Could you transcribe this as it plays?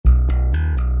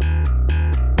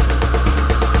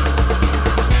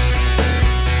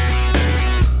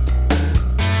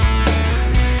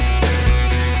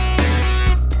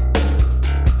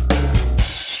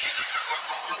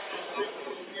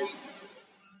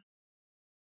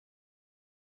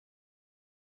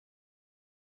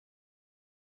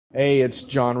Hey, it's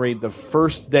John Reed. The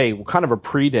first day, well, kind of a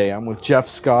pre-day. I'm with Jeff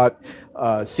Scott,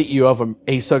 CEO of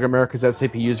ASUG America's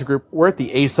SAP User Group. We're at the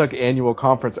ASUG Annual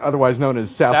Conference, otherwise known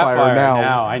as Sapphire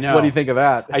Now. I know. What do you think of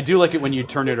that? I do like it when you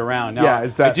turn it around. Now, Yeah,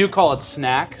 is that- I do call it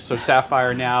SNAC, so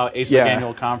Sapphire Now, ASUG Yeah.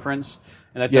 Annual Conference,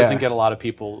 and that doesn't get a lot of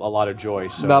people a lot of joy.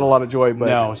 So Not a lot of joy, but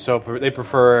no, so they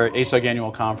prefer ASUG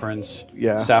Annual Conference,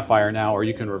 Yeah. Sapphire Now, or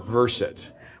you can reverse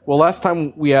it. Well, last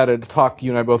time we had a talk,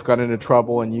 you and I both got into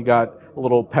trouble, and you got a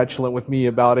little petulant with me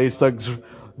about ASUG's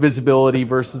visibility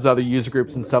versus other user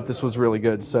groups and stuff. This was really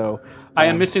good. So I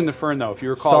am missing the Fern, though. If you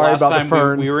recall, Sorry last about the time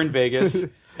Fern. we were in Vegas,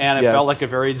 and it Yes. felt like a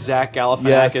very Zach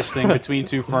Galifianakis Yes. thing between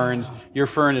two Ferns. Your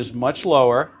Fern is much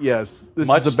lower, yes, this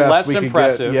much is the best less we could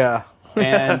impressive. get.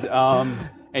 Yeah,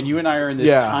 and you and I are in this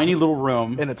Yeah. tiny little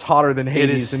room. and it's hotter than It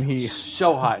Hades, is and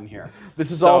so hot in here. This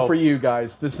is So, all for you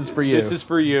guys. This is for you. This is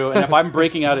for you. And if I'm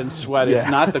breaking out in sweat, it's Yeah.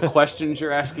 not the questions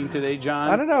you're asking today, John.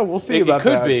 I don't know. We'll see It about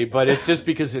could that. be, but it's just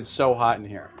because it's so hot in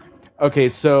here. Okay,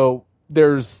 so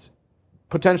there's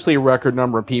potentially a record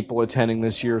number of people attending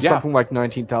this year, Yeah. something like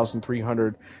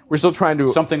 19,300. We're still trying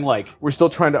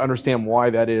to understand why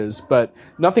that is, but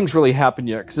nothing's really happened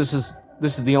yet because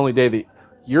this is the only day that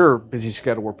your busy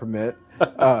schedule will permit.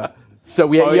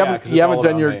 So you 'cause haven't it's all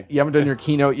done about me. your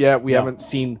keynote yet. We No. haven't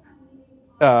seen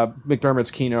McDermott's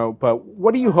keynote, but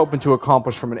what are you hoping to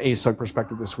accomplish from an ASUG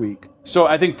perspective this week? So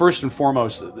I think first and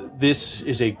foremost, this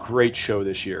is a great show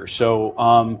this year. So,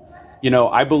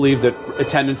 I believe that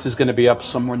attendance is going to be up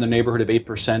somewhere in the neighborhood of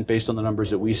 8% based on the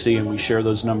numbers that we see, and we share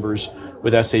those numbers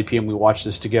with SAP, and we watch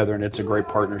this together, and it's a great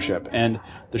partnership. And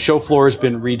the show floor has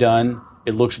been redone.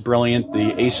 It looks brilliant.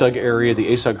 The ASUG area, the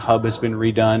ASUG hub has been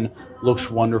redone. Looks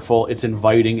wonderful. It's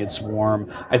inviting. It's warm.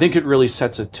 I think it really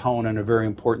sets a tone, and a very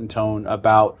important tone,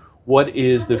 about what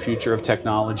is the future of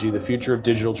technology, the future of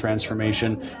digital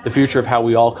transformation, the future of how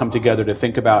we all come together to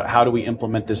think about how do we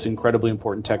implement this incredibly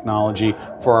important technology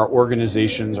for our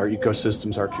organizations, our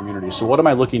ecosystems, our communities. So what am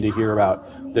I looking to hear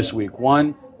about this week?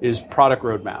 One is product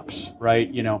roadmaps,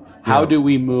 right? How do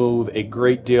we move a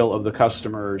great deal of the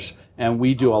customers? And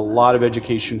we do a lot of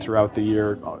education throughout the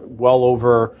year, well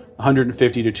over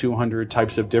 150 to 200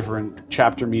 types of different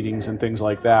chapter meetings and things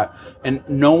like that. And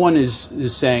no one is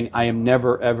saying, I am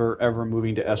never, ever, ever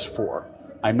moving to S4.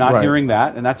 I'm not Right. hearing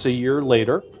that, and that's a year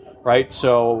later, right?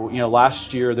 So,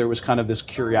 last year there was kind of this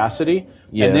curiosity.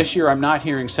 Yeah. And this year I'm not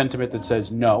hearing sentiment that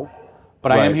says no.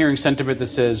 But I am Right. hearing sentiment that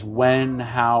says when,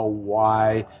 how,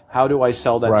 why, how do I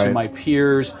sell that to Right. my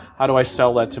peers? How do I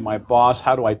sell that to my boss?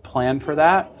 How do I plan for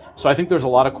that? So I think there's a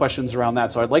lot of questions around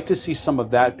that. So I'd like to see some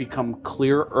of that become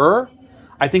clearer.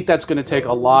 I think that's going to take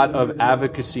a lot of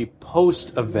advocacy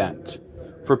post-event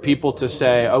for people to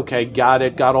say, okay, got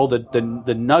it, got all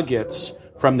the nuggets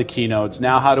from the keynotes.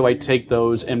 Now how do I take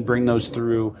those and bring those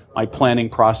through my planning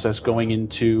process going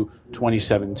into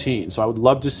 2017? So I would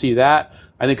love to see that.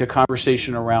 I think a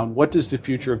conversation around what does the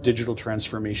future of digital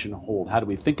transformation hold? How do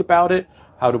we think about it?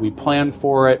 How do we plan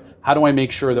for it? How do I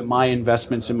make sure that my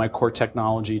investments in my core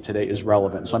technology today is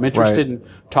relevant? So I'm interested in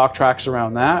talk tracks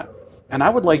around that. And I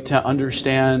would like to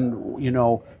understand,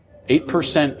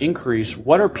 8% increase,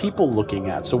 what are people looking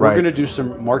at? So we're Right. going to do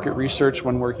some market research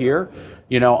when we're here,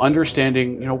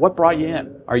 understanding, what brought you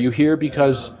in? Are you here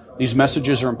because these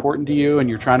messages are important to you and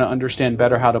you're trying to understand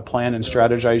better how to plan and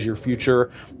strategize your future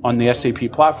on the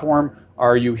SAP platform?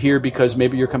 Are you here because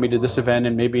maybe you're coming to this event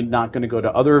and maybe not going to go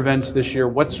to other events this year?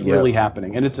 What's really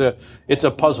happening? And it's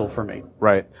a puzzle for me.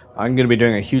 Right. I'm going to be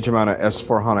doing a huge amount of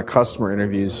S4HANA customer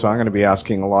interviews, so I'm going to be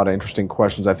asking a lot of interesting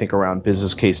questions, I think, around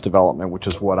business case development, which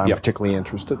is what I'm particularly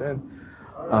interested in.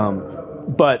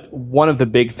 But one of the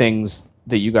big things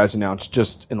that you guys announced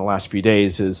just in the last few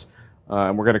days is,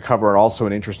 and we're going to cover also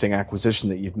an interesting acquisition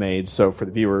that you've made. So for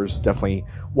the viewers, definitely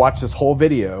watch this whole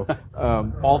video.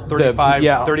 All 35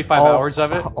 hours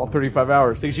of it? All 35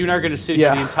 hours. Because you and I are going to sit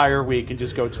here the entire week and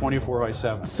just go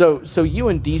 24/7. So you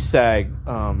and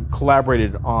DSAG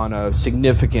collaborated on a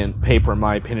significant paper, in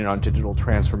my opinion, on digital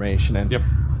transformation. And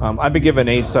I've been giving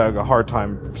ASUG a hard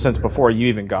time since before you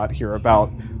even got here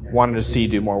about wanting to see you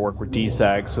do more work with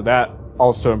DSAG. So that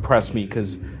also impressed me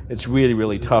because it's really,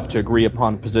 really tough to agree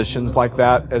upon positions like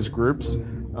that as groups.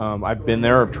 I've been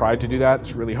there. I've tried to do that.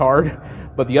 It's really hard.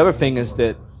 But the other thing is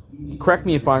that, correct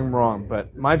me if I'm wrong,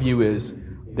 but my view is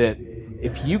that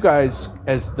if you guys,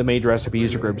 as the major SAP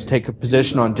user groups, take a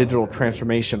position on digital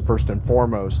transformation first and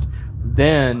foremost,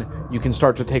 then you can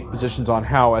start to take positions on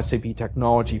how SAP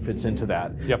technology fits into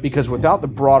that. Yep. Because without the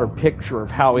broader picture of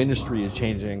how industry is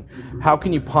changing, how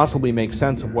can you possibly make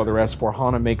sense of whether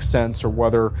S4HANA makes sense or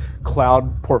whether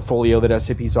cloud portfolio that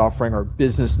SAP is offering or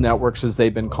business networks as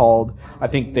they've been called? I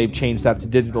think they've changed that to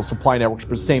digital supply networks,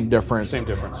 but same difference. Same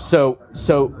difference.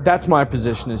 So that's my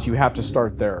position, is you have to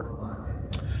start there.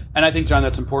 And I think, John,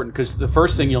 that's important because the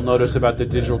first thing you'll notice about the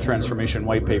digital transformation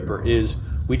white paper is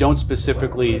we don't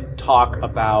specifically talk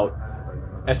about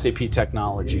SAP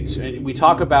technologies. And we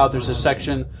talk about, there's a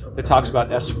section that talks about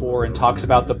S4 and talks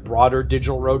about the broader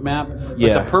digital roadmap.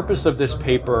 But the purpose of this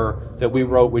paper that we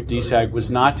wrote with DSAG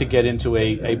was not to get into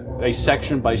a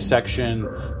section by section,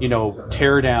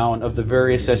 tear down of the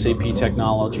various SAP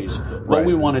technologies. What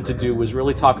we wanted to do was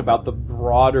really talk about the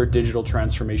broader digital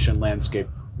transformation landscape.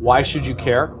 Why should you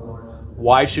care?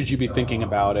 Why should you be thinking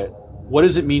about it? What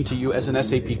does it mean to you as an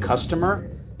SAP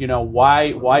customer?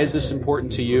 Why is this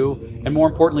important to you? And more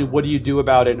importantly, what do you do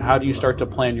about it, and how do you start to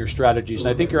plan your strategies?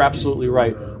 And I think you're absolutely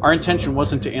right. Our intention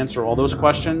wasn't to answer all those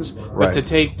questions, but to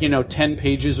take 10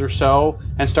 pages or so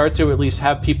and start to at least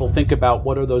have people think about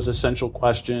what are those essential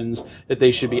questions that they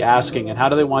should be asking, and how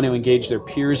do they want to engage their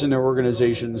peers in their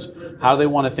organizations? How do they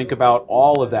want to think about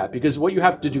all of that? Because what you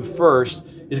have to do first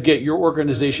is get your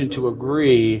organization to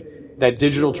agree that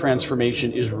digital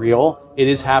transformation is real. It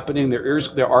is happening. There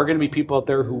are going to be people out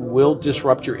there who will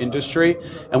disrupt your industry.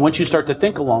 And once you start to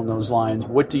think along those lines,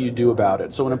 what do you do about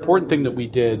it? So an important thing that we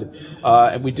did,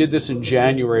 and we did this in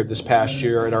January of this past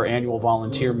year at our annual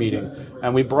volunteer meeting,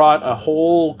 and we brought a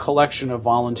whole collection of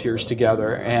volunteers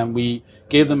together, and we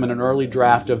gave them an early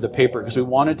draft of the paper because we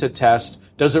wanted to test,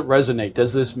 does it resonate?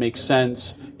 Does this make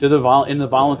sense? In the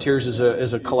volunteers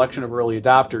as a collection of early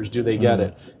adopters, do they get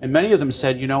it? And many of them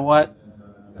said, you know what?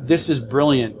 This is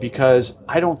brilliant because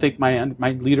I don't think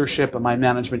my leadership and my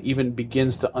management even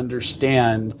begins to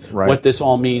understand what this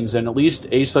all means. And at least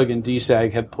ASUG and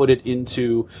DSAG have put it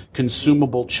into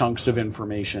consumable chunks of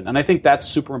information. And I think that's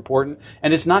super important.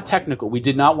 And it's not technical. We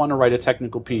did not want to write a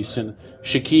technical piece. And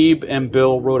Shakib and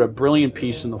Bill wrote a brilliant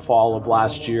piece in the fall of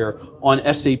last year on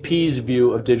SAP's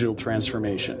view of digital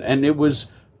transformation. And it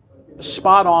was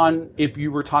spot on if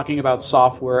you were talking about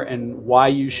software and why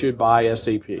you should buy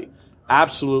SAP.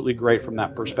 Absolutely great from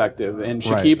that perspective. And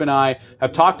Shakib and I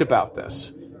have talked about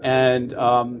this. And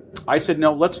I said,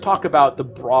 no, let's talk about the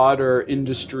broader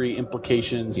industry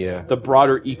implications, the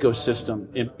broader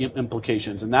ecosystem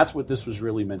implications. And that's what this was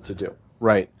really meant to do.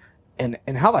 Right. And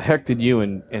how the heck did you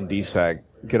and DSAG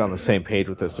get on the same page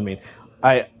with this? I mean,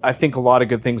 I think a lot of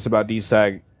good things about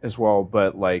DSAG as well,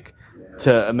 but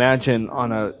to imagine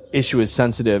on a issue as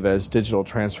sensitive as digital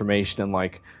transformation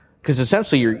and because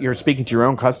essentially you're speaking to your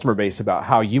own customer base about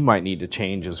how you might need to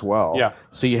change as well. Yeah.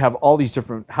 So you have all these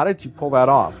different. How did you pull that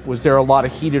off? Was there a lot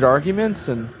of heated arguments?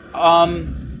 And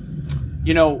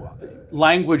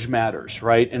language matters,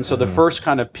 right? And so the first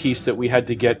kind of piece that we had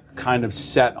to get kind of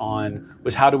set on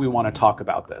was how do we want to talk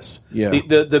about this? Yeah.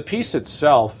 The piece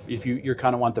itself, if you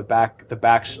kind of want the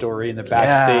backstory and the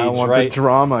backstage, I want right? The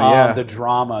drama, the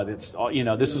drama. That's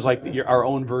this is like our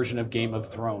own version of Game of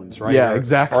Thrones, right? Yeah,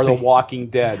 exactly. Or The Walking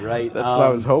Dead, right? That's what I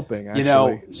was hoping.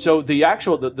 Actually, so the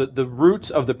actual the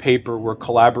roots of the paper were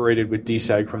collaborated with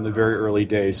DSAG from the very early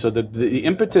days. So the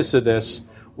impetus of this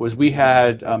was we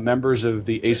had members of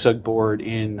the ASUG board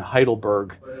in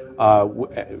Heidelberg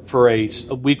for a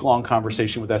week-long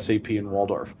conversation with SAP in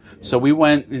Waldorf. So we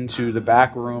went into the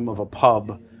back room of a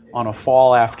pub on a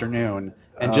fall afternoon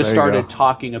and just started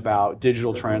talking about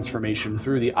digital transformation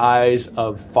through the eyes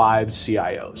of 5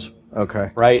 CIOs.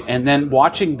 Okay. Right? And then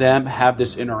watching them have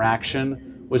this interaction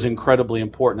was incredibly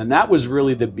important, and that was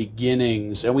really the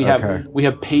beginnings. And we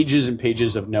have pages and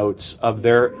pages of notes of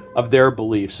their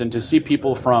beliefs, and to see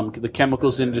people from the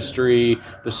chemicals industry,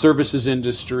 the services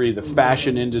industry, the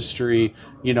fashion industry,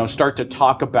 start to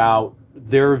talk about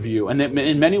their view. And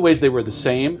in many ways they were the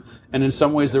same, and in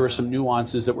some ways there were some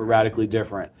nuances that were radically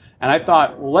different. And I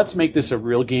thought, well, let's make this a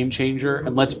real game changer,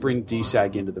 and let's bring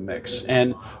DSAG into the mix.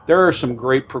 And there are some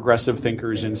great progressive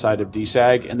thinkers inside of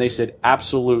DSAG, and they said,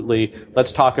 absolutely,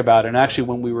 let's talk about it. And actually,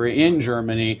 when we were in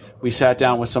Germany, we sat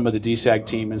down with some of the DSAG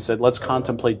team and said, let's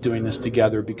contemplate doing this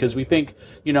together, because we think,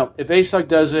 if ASUG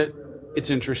does it, it's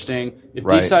interesting. If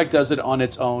DSAG does it on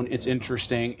its own, it's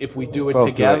interesting. If we do it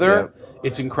together,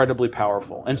 it's incredibly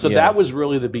powerful. And so that was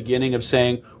really the beginning of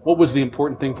saying, what was the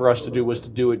important thing for us to do was to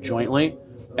do it jointly.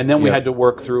 And then we had to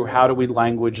work through how do we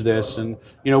language this. And,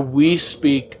 we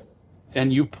speak,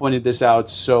 and you pointed this out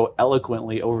so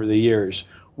eloquently over the years,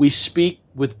 we speak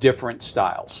with different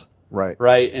styles.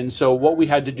 Right. And so what we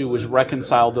had to do was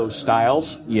reconcile those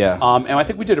styles. Yeah. And I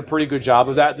think we did a pretty good job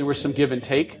of that. There was some give and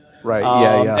take. Right.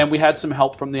 And we had some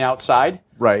help from the outside.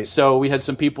 Right. So we had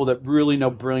some people that really know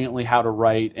brilliantly how to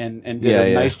write and did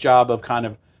a nice job of kind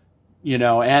of,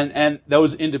 and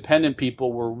those independent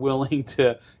people were willing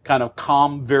to kind of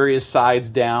calm various sides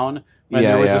down when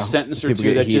there was a sentence or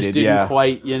two that just didn't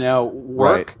quite,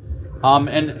 work. Right.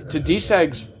 And to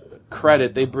DSAG's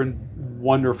credit, they've been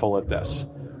wonderful at this.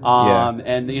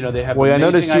 And they have. Well, I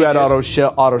noticed you had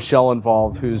ideas. Otto Shell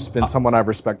involved, who's been someone I've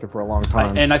respected for a long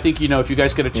time. And I think if you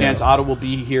guys get a chance, Otto will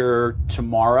be here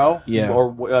tomorrow,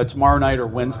 or tomorrow night or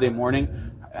Wednesday morning.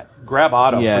 Grab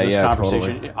Otto for this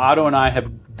conversation. Totally. Otto and I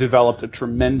have developed a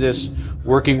tremendous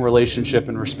working relationship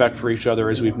and respect for each other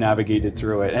as we've navigated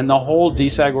through it, and the whole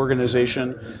DSAG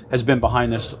organization has been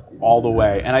behind this all the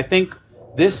way. And I think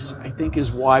this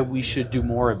is why we should do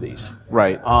more of these.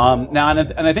 Right. Now,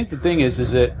 and I think the thing is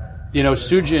that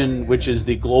Sujin, which is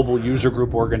the global user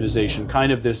group organization,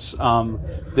 kind of this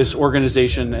this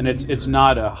organization, and it's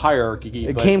not a hierarchy.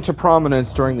 It came to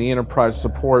prominence during the enterprise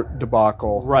support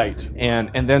debacle, right?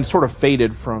 And then sort of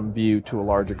faded from view to a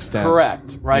large extent.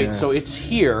 Correct. Right. Yeah. So it's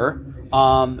here.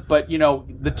 But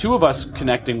the two of us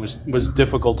connecting was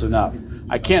difficult enough.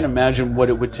 I can't imagine what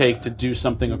it would take to do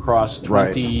something across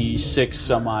 26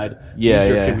 some odd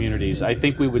user communities. I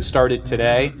think we would start it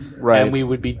today, and we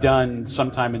would be done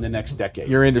sometime in the next decade.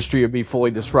 Your industry would be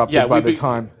fully disrupted by the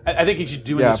time. I think each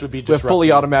doing this would be disrupted. With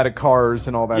fully automatic cars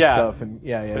and all that stuff, and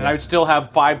And I would still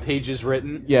have 5 pages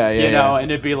written.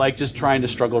 And it'd be like just trying to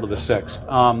struggle to the 6th.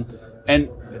 And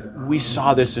we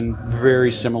saw this in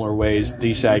very similar ways,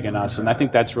 DSAG and us, and I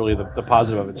think that's really the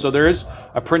positive of it. So there is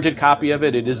a printed copy of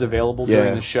it. It is available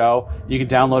during the show. You can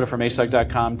download it from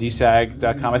asag.com,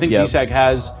 dsag.com. I think DSAG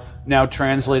has now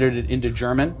translated it into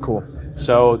German. Cool.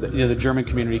 So the German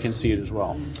community can see it as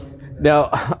well. Now,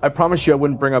 I promise you I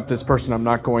wouldn't bring up this person. I'm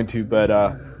not going to,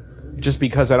 but just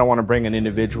because I don't want to bring an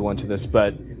individual into this,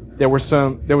 but there was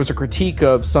a critique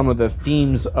of some of the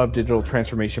themes of digital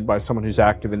transformation by someone who's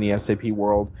active in the SAP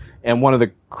world, and one of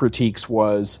the critiques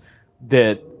was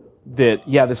that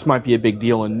this might be a big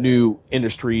deal in new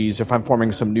industries if I'm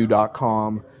forming some new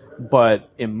 .com, but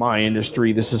in my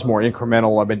industry this is more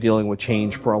incremental. I've been dealing with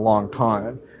change for a long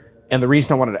time, and the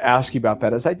reason I wanted to ask you about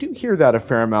that is I do hear that a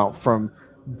fair amount from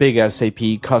big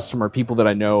SAP customer, people that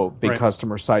I know, big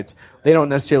customer sites. They don't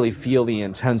necessarily feel the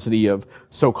intensity of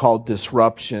so-called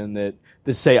disruption that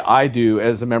say I do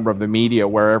as a member of the media,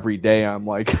 where every day I'm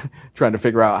like trying to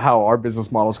figure out how our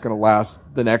business model is going to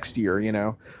last the next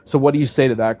year, So what do you say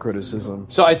to that criticism?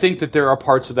 So I think that there are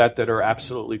parts of that are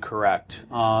absolutely correct.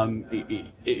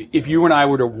 If you and I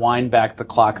were to wind back the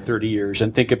clock 30 years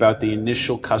and think about the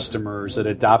initial customers that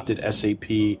adopted SAP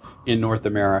in North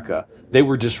America, they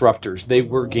were disruptors. They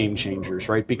were game changers,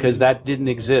 right? Because that didn't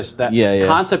exist. That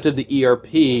concept of the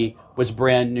ERP was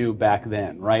brand new back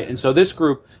then, right? And so this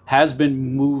group has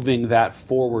been moving that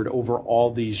forward over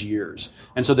all these years.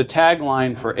 And so the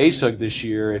tagline for ASUG this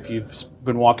year, if you've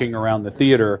been walking around the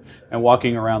theater and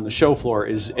walking around the show floor,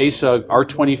 is ASUG, our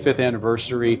 25th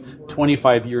anniversary,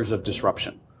 25 years of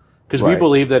disruption. Because we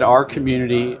believe that our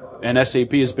community and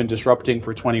SAP has been disrupting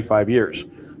for 25 years.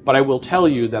 But I will tell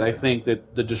you that I think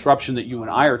that the disruption that you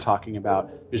and I are talking about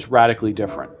is radically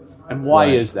different. And why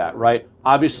is that, right?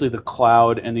 Obviously, the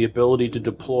cloud and the ability to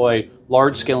deploy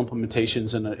large-scale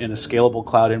implementations in a scalable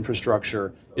cloud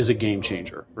infrastructure is a game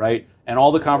changer, right? And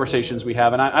all the conversations we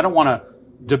have, and I don't want to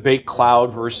debate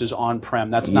cloud versus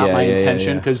on-prem. That's not my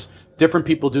intention, because different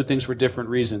people do things for different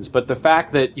reasons. But the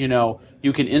fact that,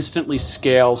 you can instantly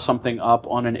scale something up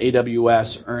on an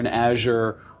AWS or an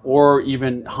Azure or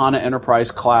even HANA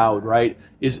Enterprise Cloud, right,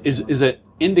 is an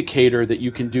indicator that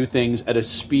you can do things at a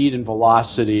speed and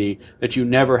velocity that you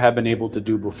never have been able to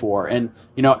do before. And,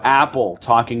 Apple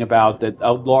talking about that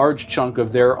a large chunk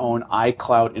of their own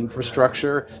iCloud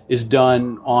infrastructure is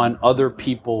done on other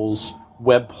people's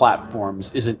web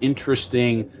platforms is an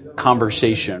interesting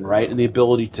conversation, right? And the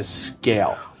ability to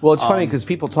scale. Well, it's funny because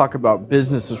people talk about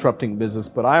business disrupting business,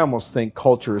 but I almost think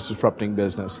culture is disrupting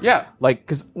business. Yeah. Like,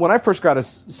 because when I first got a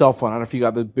cell phone, I don't know if you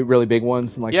got the really big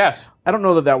ones. And yes. I don't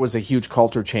know that was a huge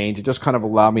culture change. It just kind of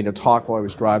allowed me to talk while I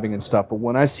was driving and stuff. But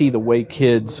when I see the way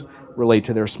kids relate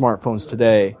to their smartphones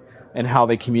today and how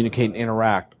they communicate and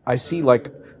interact, I see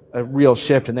like a real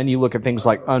shift. And then you look at things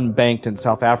like unbanked in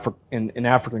South Africa, in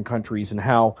African countries, and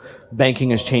how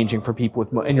banking is changing for people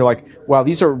with, and you're like, wow,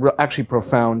 these are actually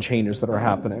profound changes that are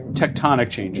happening. Tectonic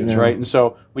changes, right? And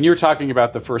so when you were talking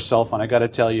about the first cell phone, I got to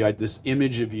tell you, I had this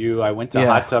image of you. I went to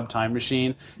Hot Tub Time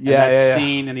Machine, and that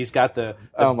scene, and he's got the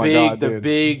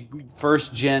big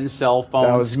first gen cell phone.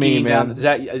 That was me, man.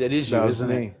 It is you,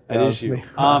 isn't it? It is you.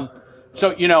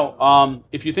 So,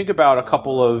 if you think about a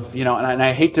couple of, and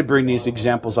I hate to bring these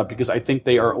examples up because I think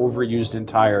they are overused and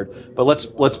tired, but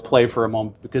let's play for a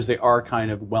moment because they are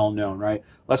kind of well known, right?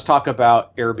 Let's talk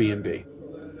about Airbnb,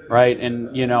 right?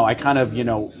 And, I kind of,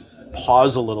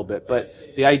 pause a little bit, but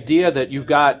the idea that you've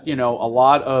got, a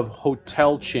lot of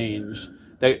hotel chains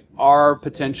that are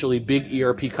potentially big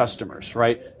ERP customers,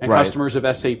 right? And customers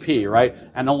of SAP, right?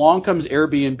 And along comes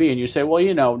Airbnb and you say, well,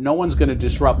 no one's going to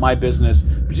disrupt my business.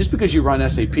 But just because you run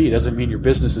SAP doesn't mean your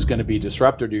business is going to be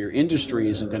disrupted or your industry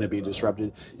isn't going to be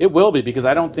disrupted. It will be, because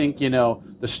I don't think,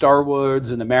 the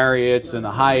Starwoods and the Marriotts and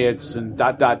the Hyatts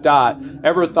and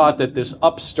ever thought that this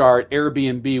upstart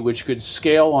Airbnb, which could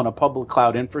scale on a public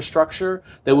cloud infrastructure,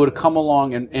 that would come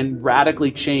along and radically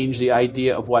change the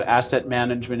idea of what asset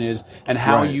management is and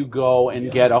how you go and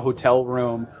get a hotel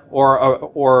room or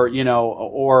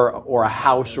a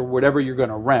house or whatever you're going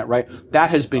to rent, right? That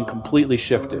has been completely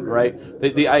shifted, right?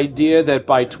 The idea that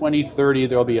by 2030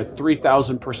 there'll be a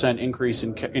 3,000% increase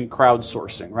in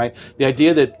crowdsourcing, right? The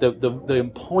idea that the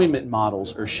employment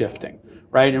models are shifting,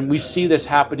 right? And we see this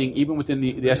happening even within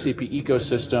the SAP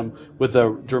ecosystem with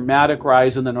a dramatic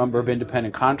rise in the number of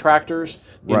independent contractors,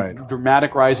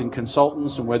 dramatic rise in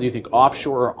consultants, and whether you think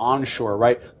offshore or onshore,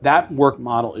 right? That work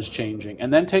model is changing.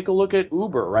 And then take a look at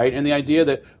Uber, right? And the idea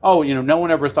that, no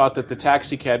one ever thought that the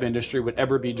taxi cab industry would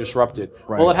ever be disrupted.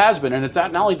 Right. Well, it has been, and it's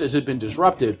not only has it been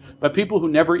disrupted, but people who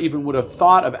never even would have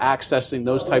thought of accessing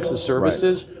those types of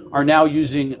services are now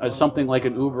using something like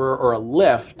an Uber or a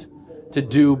Lyft to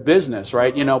do business,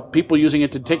 right? People using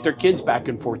it to take their kids back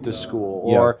and forth to school,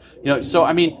 or so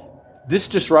I mean, this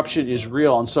disruption is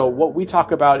real. And so what we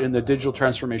talk about in the digital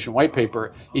transformation white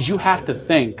paper is you have to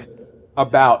think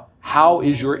about how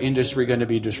is your industry going to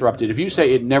be disrupted. If you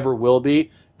say it never will be,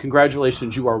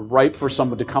 congratulations, you are ripe for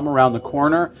someone to come around the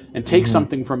corner and take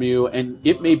something from you, and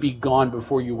it may be gone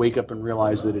before you wake up and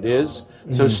realize that it is.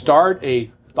 So start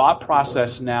a thought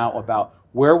process now about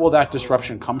where will that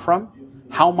disruption come from?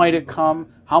 How might it come?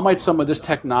 How might some of this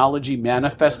technology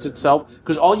manifest itself?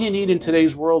 Because all you need in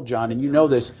today's world, John, and you know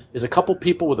this, is a couple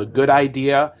people with a good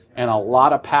idea and a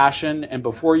lot of passion, and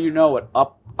before you know it,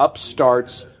 up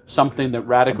starts something that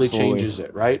radically changes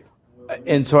it, right?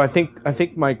 And so I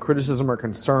think my criticism or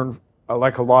concern,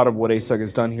 like a lot of what ASUG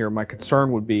has done here, my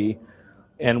concern would be,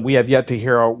 and we have yet to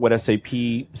hear what SAP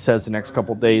says the next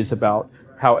couple of days about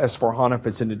how S/4HANA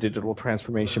fits into digital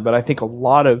transformation. But I think a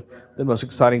lot of the most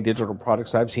exciting digital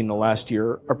products I've seen in the last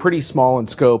year are pretty small in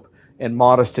scope and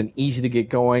modest and easy to get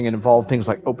going and involve things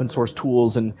like open source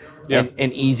tools and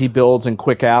easy builds and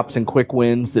quick apps and quick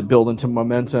wins that build into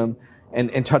momentum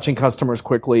and touching customers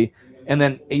quickly. And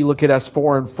then you look at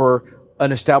S4, and for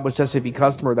an established SAP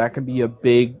customer, that can be a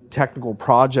big technical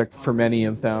project for many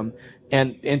of them.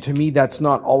 And to me, that's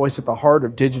not always at the heart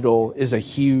of digital, is a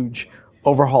huge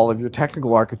overhaul of your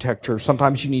technical architecture.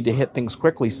 Sometimes you need to hit things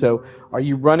quickly. So are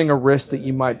you running a risk that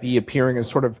you might be appearing as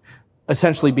sort of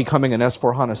essentially becoming an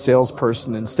S/4HANA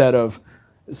salesperson instead of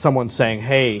someone saying,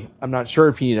 hey, I'm not sure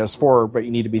if you need S4, but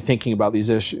you need to be thinking about these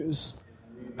issues?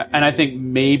 And I think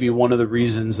maybe one of the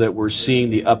reasons that we're seeing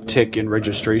the uptick in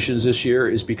registrations this year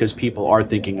is because people are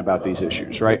thinking about these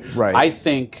issues, right? Right. I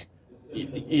think,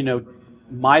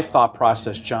 my thought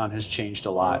process, John, has changed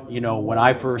a lot. When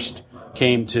I first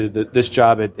came to this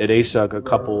job at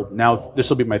ASUG now this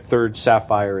will be my third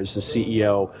Sapphire as the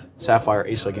CEO, Sapphire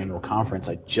ASUG Annual Conference.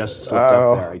 I just slipped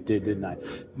up there. I did, didn't I?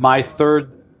 My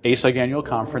third ASUG Annual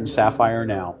Conference, Sapphire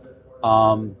now.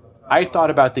 I thought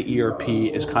about the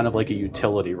ERP as kind of like a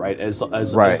utility, right? As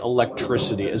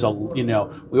electricity,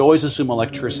 we always assume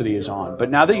electricity is on. But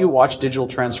now that you watch digital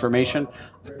transformation,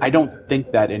 I don't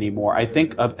think that anymore. I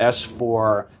think of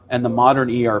S4 and the modern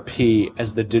ERP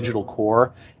as the digital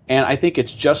core. And I think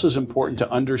it's just as important to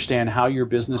understand how your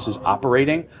business is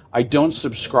operating. I don't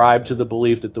subscribe to the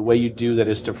belief that the way you do that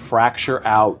is to fracture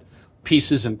out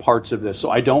pieces and parts of this. So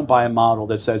I don't buy a model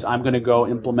that says I'm going to go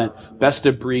implement best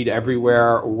of breed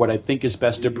everywhere, or what I think is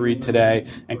best of breed today,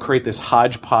 and create this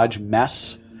hodgepodge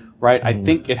mess, right? I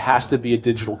think it has to be a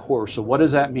digital core. So what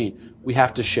does that mean? We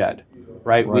have to shed,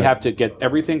 right? We have to get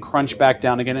everything crunched back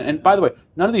down again. And by the way,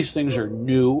 none of these things are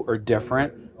new or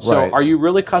different. So are you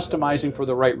really customizing for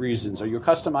the right reasons? Are you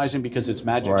customizing because it's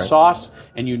magic sauce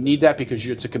and you need that because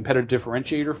it's a competitive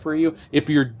differentiator for you? If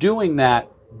you're doing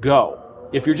that, go.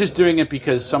 If you're just doing it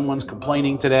because someone's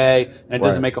complaining today and it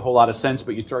doesn't make a whole lot of sense,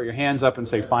 but you throw your hands up and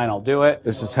say, "Fine, I'll do it."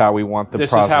 This is how we want the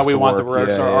process to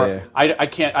work.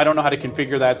 I don't know how to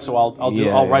configure that, so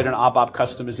I'll write an ABAP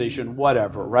customization,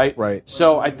 whatever, right? Right.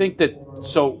 So I think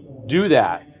do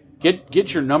that.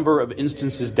 Get your number of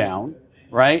instances down,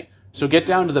 right? So get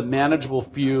down to the manageable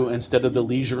few instead of the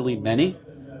leisurely many.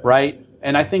 right?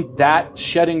 And I think that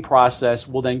shedding process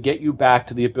will then get you back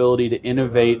to the ability to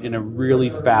innovate in a really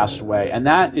fast way. And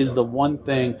that is the one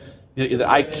thing that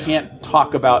I can't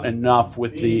talk about enough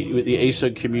with the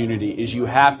ASUG community, is you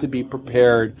have to be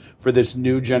prepared for this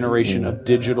new generation of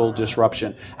digital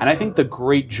disruption. And I think the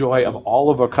great joy of all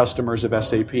of our customers of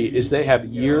SAP is they have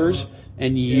years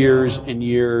and years and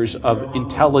years of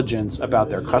intelligence about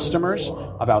their customers,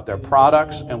 about their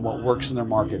products, and what works in their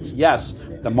markets. Yes,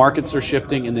 the markets are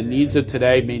shifting and the needs of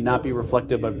today may not be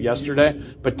reflective of yesterday,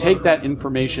 but take that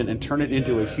information and turn it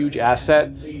into a huge asset.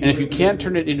 And if you can't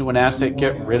turn it into an asset,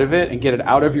 get rid of it and get it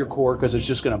out of your core, because it's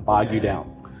just going to bog you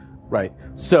down. Right.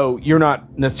 So you're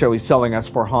not necessarily selling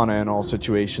S/4HANA in all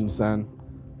situations then?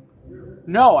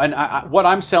 No, and what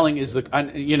I'm selling is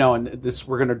and this,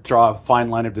 we're going to draw a fine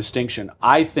line of distinction.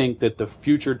 I think that the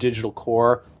future digital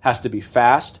core has to be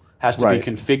fast, has to be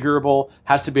configurable,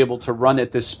 has to be able to run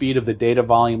at the speed of the data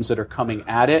volumes that are coming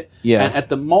at it. Yeah. And at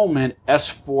the moment,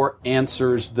 S4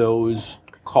 answers those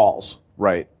calls.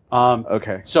 Right.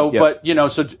 Okay. So, but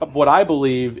so what I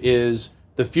believe is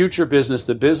the future business,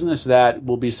 the business that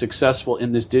will be successful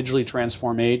in this digitally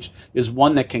transformed age, is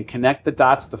one that can connect the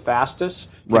dots the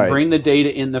fastest, can bring the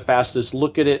data in the fastest,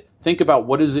 look at it, think about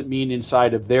what does it mean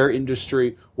inside of their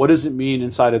industry, what does it mean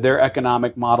inside of their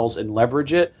economic models, and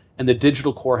leverage it. And the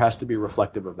digital core has to be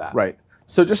reflective of that. Right.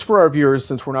 So just for our viewers,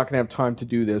 since we're not going to have time to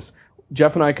do this,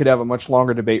 Jeff and I could have a much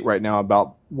longer debate right now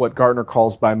about what Gartner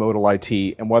calls bimodal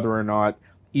IT and whether or not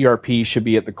ERP should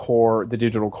be at the core, the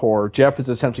digital core. Jeff is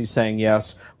essentially saying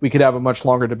yes. We could have a much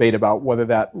longer debate about whether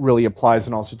that really applies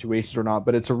in all situations or not,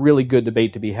 but it's a really good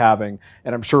debate to be having,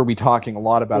 and I'm sure we'll be talking a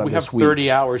lot about it this week. We have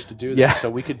 30 hours to do this, so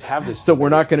we could have this. So we're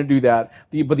not going to do that.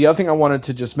 But the other thing I wanted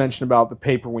to just mention about the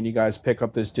paper when you guys pick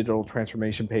up this digital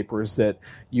transformation paper is that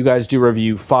you guys do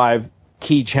review 5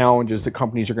 key challenges that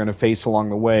companies are going to face along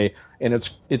the way. And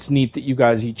it's neat that you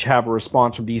guys each have a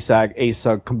response from DSAG,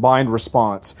 ASUG, combined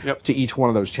response to each one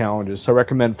of those challenges. So I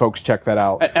recommend folks check that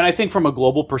out. And I think from a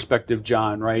global perspective,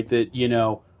 John, right, that,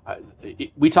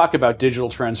 we talk about digital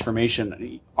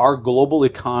transformation. Our global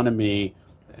economy,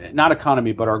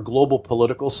 but our global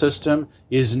political system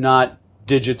is not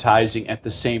digitizing at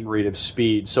the same rate of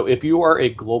speed. So if you are a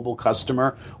global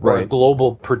customer or a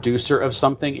global producer of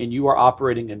something and you are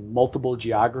operating in multiple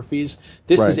geographies,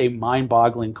 this is a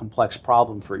mind-boggling complex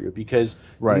problem for you, because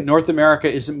North America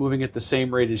isn't moving at the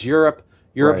same rate as Europe.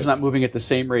 Europe's not moving at the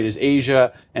same rate as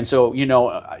Asia. And so,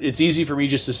 it's easy for me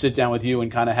just to sit down with you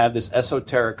and kind of have this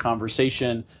esoteric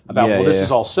conversation about, this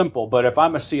is all simple. But if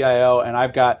I'm a CIO and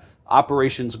I've got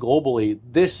operations globally,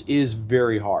 this is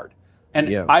very hard.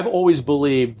 And I've always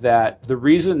believed that the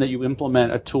reason that you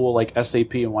implement a tool like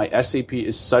SAP and why SAP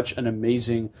is such an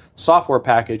amazing software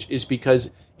package is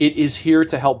because it is here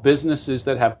to help businesses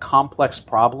that have complex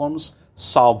problems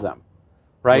solve them,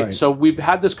 right? So we've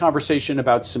had this conversation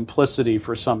about simplicity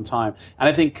for some time. And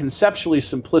I think conceptually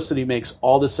simplicity makes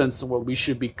all the sense in the world. We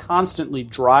should be constantly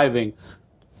driving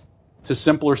to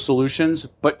simpler solutions,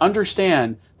 but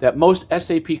understand that most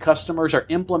SAP customers are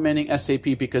implementing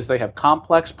SAP because they have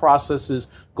complex processes,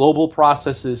 global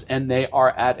processes, and they are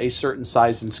at a certain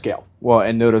size and scale. Well,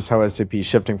 and notice how SAP is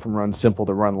shifting from Run Simple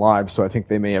to Run Live, so I think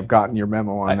they may have gotten your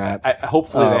memo on that.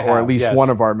 Hopefully they have. Or at least one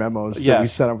of our memos that we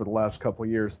sent over the last couple of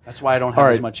years. That's why I don't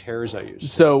have as much hair as I used to.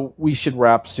 So we should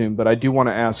wrap soon, but I do want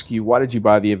to ask you, why did you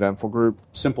buy the Eventful Group?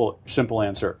 Simple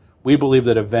answer. We believe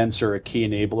that events are a key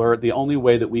enabler. The only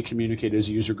way that we communicate as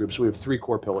user groups, we have 3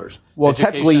 core pillars. Well,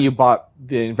 technically, you bought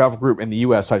the Eventful Group in the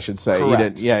U.S., I should say.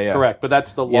 Correct. You didn't, Correct, but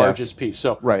that's the largest piece.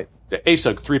 So, right.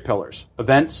 ASUG, 3 pillars: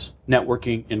 events,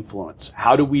 networking, influence.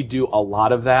 How do we do a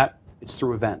lot of that? It's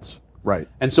through events. Right.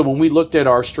 And so when we looked at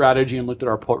our strategy and looked at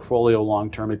our portfolio long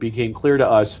term, it became clear to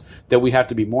us that we have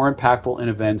to be more impactful in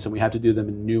events and we have to do them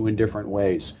in new and different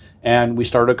ways. And we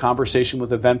started a conversation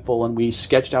with Eventful and we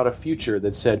sketched out a future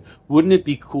that said, wouldn't it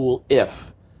be cool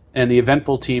if? And the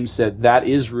Eventful team said, that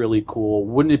is really cool.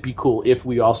 Wouldn't it be cool if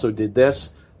we also did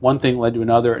this? One thing led to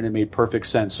another, and it made perfect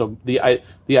sense. So the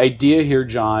idea here,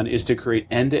 John, is to create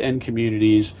end-to-end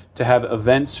communities, to have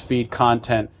events feed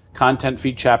content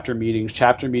feed chapter meetings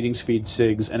feed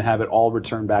SIGs, and have it all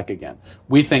return back again.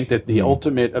 We think that the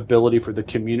ultimate ability for the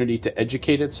community to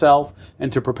educate itself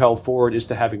and to propel forward is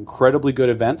to have incredibly good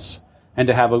events and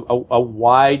to have a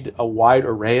wide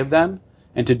array of them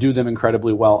and to do them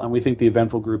incredibly well. And we think the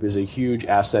Eventful Group is a huge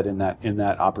asset in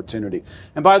that opportunity.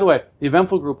 And by the way, the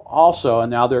Eventful Group also, and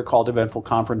now they're called Eventful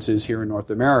Conferences here in North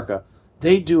America,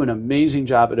 they do an amazing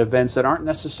job at events that aren't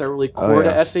necessarily core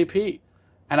to SAP.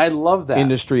 And I love that.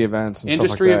 Industry events and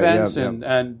stuff like that.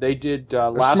 And they did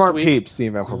last smart week. Peeps, the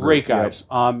Eventful Great Group. guys.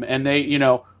 And they,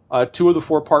 2 of the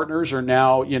 4 partners are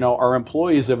now, our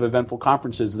employees of Eventful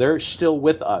Conferences. They're still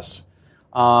with us.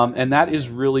 And that is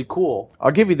really cool.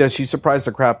 I'll give you this. You surprised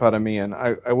the crap out of me. And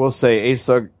I will say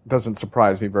ASUG doesn't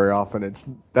surprise me very often.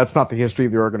 That's not the history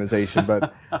of the organization.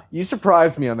 But you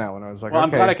surprised me on that one. I was like, well,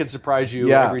 okay. I'm glad I could surprise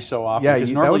you every so often.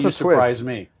 Because normally you surprise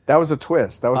me. That was a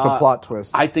twist. That was a plot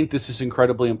twist. I think this is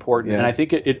incredibly important. And I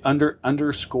think it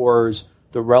underscores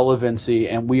the relevancy,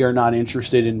 and we are not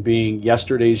interested in being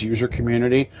yesterday's user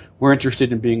community. We're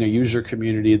interested in being a user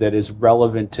community that is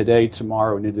relevant today,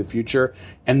 tomorrow, and into the future.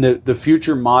 And the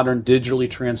future modern digitally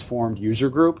transformed user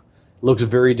group looks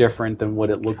very different than what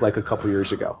it looked like a couple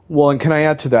years ago. Well, and can I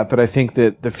add to that I think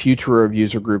that the future of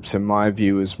user groups, in my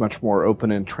view, is much more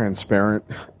open and transparent.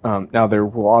 Now, there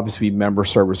will obviously be member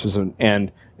services,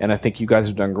 and I think you guys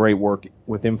have done great work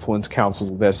with influence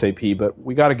councils with SAP, but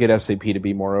we got to get SAP to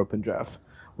be more open, Jeff.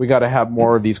 We got to have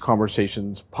more of these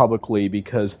conversations publicly,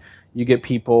 because you get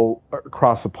people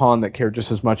across the pond that care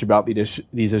just as much about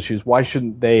these issues. Why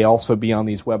shouldn't they also be on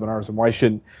these webinars, and why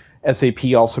shouldn't SAP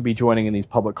also be joining in these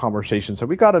public conversations? So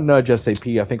we got to nudge SAP,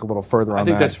 I think, a little further on that. I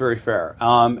think that's very fair.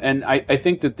 And I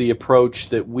think that the approach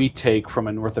that we take from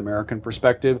a North American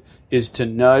perspective is to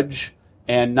nudge,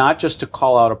 and not just to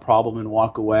call out a problem and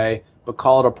walk away, but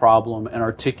call it a problem and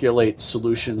articulate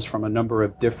solutions from a number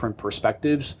of different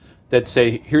perspectives that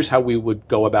say, here's how we would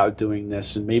go about doing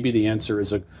this, and maybe the answer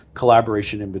is a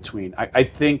collaboration in between. I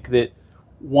think that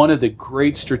one of the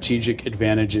great strategic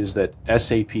advantages that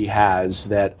SAP has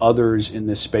that others in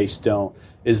this space don't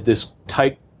is this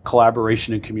tight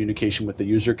collaboration and communication with the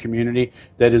user community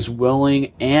that is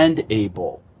willing and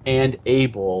able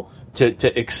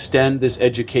to extend this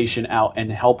education out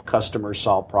and help customers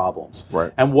solve problems.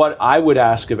 Right. And what I would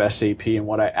ask of SAP, and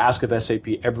what I ask of SAP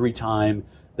every time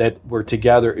that we're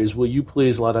together, is, will you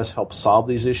please let us help solve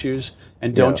these issues,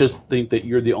 and don't just think that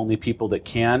you're the only people that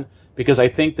can, because I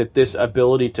think that this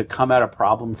ability to come at a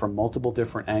problem from multiple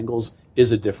different angles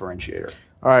is a differentiator.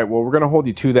 All right, well, we're going to hold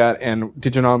you to that, and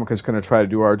Diginomica is going to try to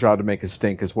do our job to make us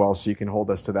stink as well, so you can hold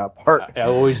us to that part. I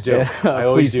always do. I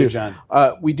always do, John.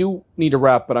 We do need to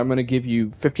wrap, but I'm going to give you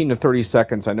 15 to 30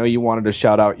 seconds. I know you wanted to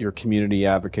shout out your community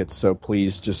advocates, so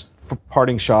please, just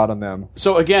parting shot on them.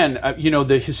 So again,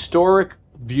 the historic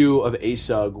view of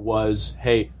ASUG was,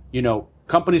 hey,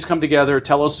 companies come together,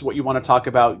 tell us what you want to talk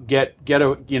about, get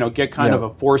kind of a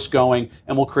force going,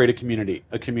 and we'll create a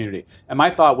community. And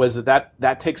my thought was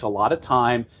that takes a lot of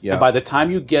time, and by the time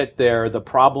you get there, the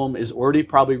problem is already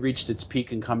probably reached its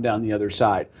peak and come down the other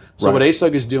side. So what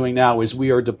ASUG is doing now is we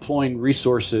are deploying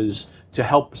resources to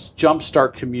help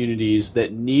jumpstart communities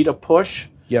that need a push,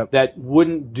 that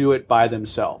wouldn't do it by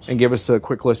themselves. And give us a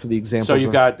quick list of the examples. So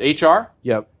you've got HR,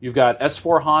 Yep. You've got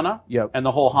S4 HANA and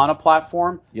the whole HANA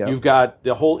platform. Yep. You've got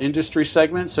the whole industry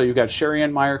segment. So you've got Sherry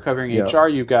Ann Meyer covering HR.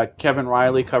 You've got Kevin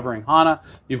Riley covering HANA.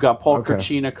 You've got Paul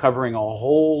Kurchina covering a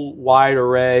whole wide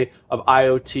array of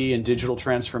IoT and digital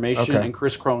transformation, and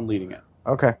Chris Crone leading it.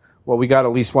 Okay. Well, we got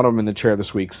at least one of them in the chair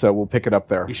this week, so we'll pick it up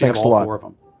there. You should have all 4 of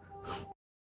them.